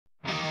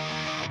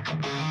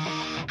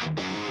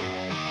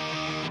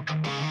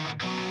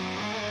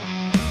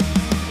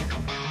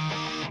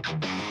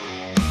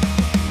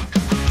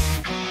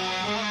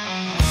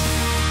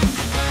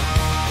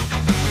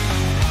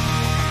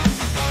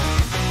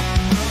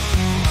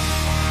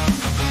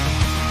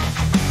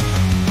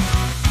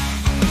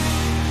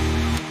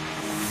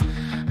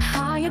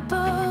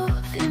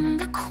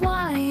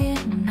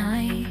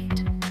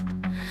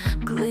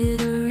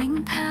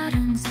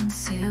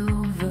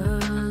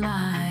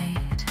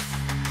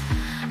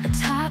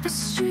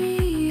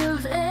tapestry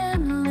of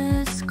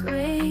endless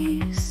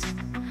grace,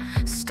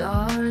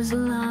 stars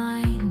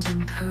aligned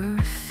in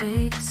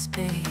perfect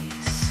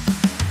space,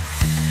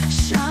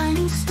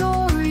 shining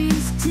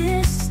stories,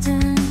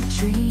 distant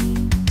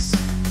dreams,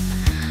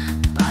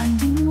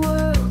 binding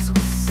worlds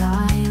with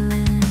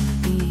silent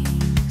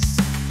beams,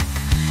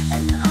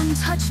 an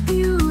untouched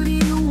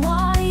beauty,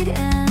 wide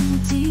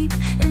and deep,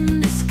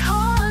 in this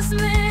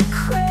cosmic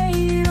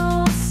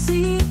cradle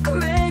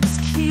secrets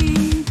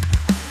keep.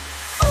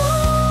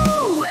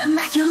 Ooh,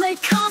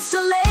 immaculate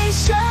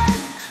constellation,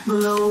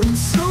 glowing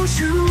so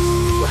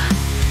true.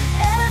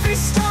 Every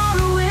star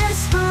a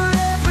whisper,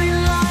 every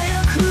light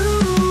a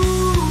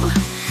clue,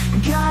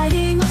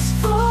 guiding us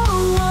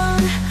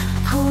forward,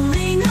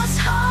 pulling us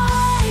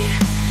high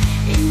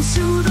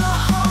into the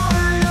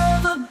heart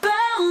of a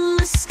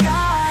boundless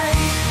sky.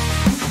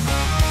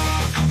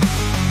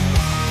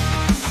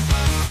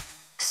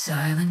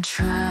 Silent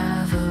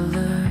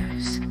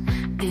travelers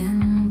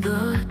in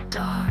the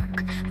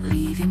dark,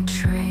 leaving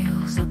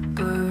trails of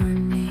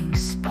burning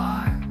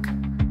spark.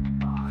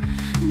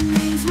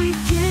 Names we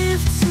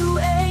give to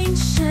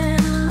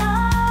ancient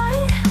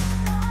light,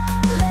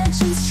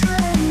 legends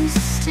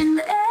traced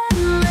in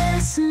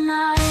endless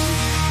night.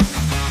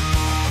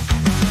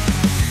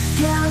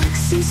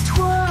 Galaxies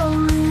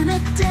twirl in a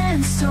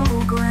dance so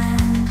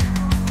grand,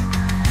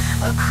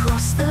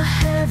 across the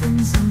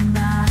heavens a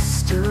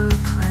master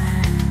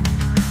plan,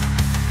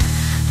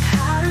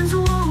 patterns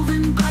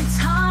woven by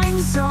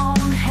time's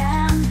own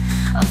hand,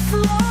 a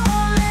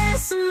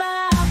flawless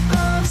map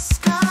of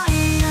sky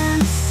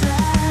and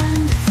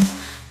sand.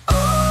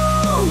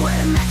 Ooh,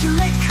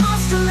 immaculate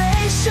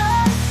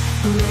constellation,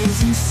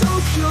 blazing so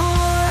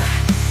pure,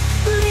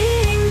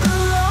 leading the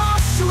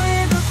lost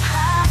with a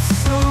path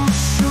so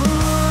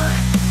sure,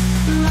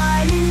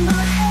 lighting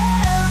the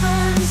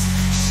heavens,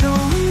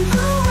 showing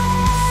the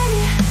way,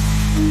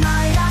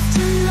 night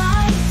after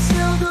night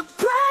till the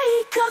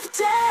break of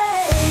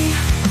day.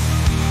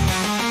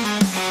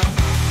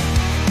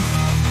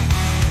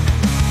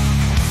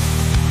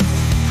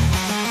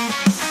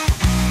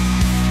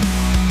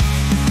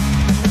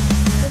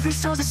 Every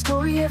star's a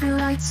story, every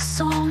light's a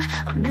song,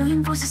 a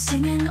million voices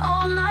singing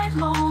all night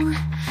long.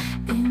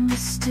 In the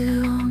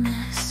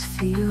stillness,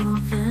 feel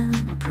them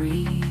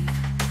breathe,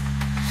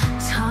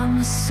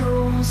 timeless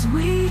souls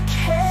we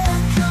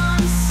can't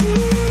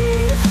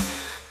conceive.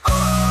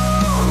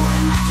 Ooh,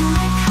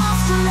 immaculate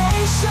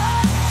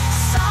constellation,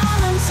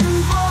 silent and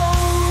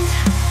bold,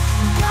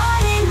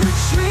 guiding the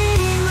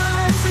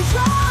dreamers, the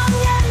young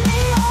and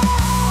the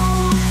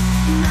old,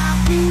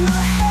 mapping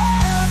the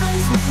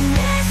heavens with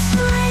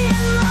mystery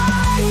and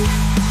light,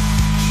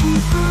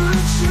 keeper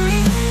of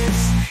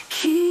dreams,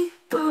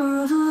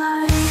 keeper of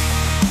light.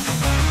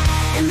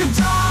 In the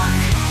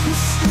dark, we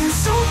stand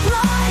so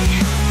bright,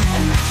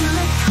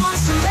 immaculate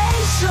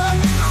constellation,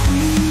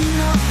 queen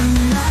of the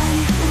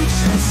night. We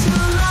trace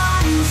your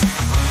lines,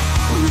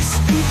 we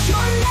speak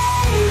your name.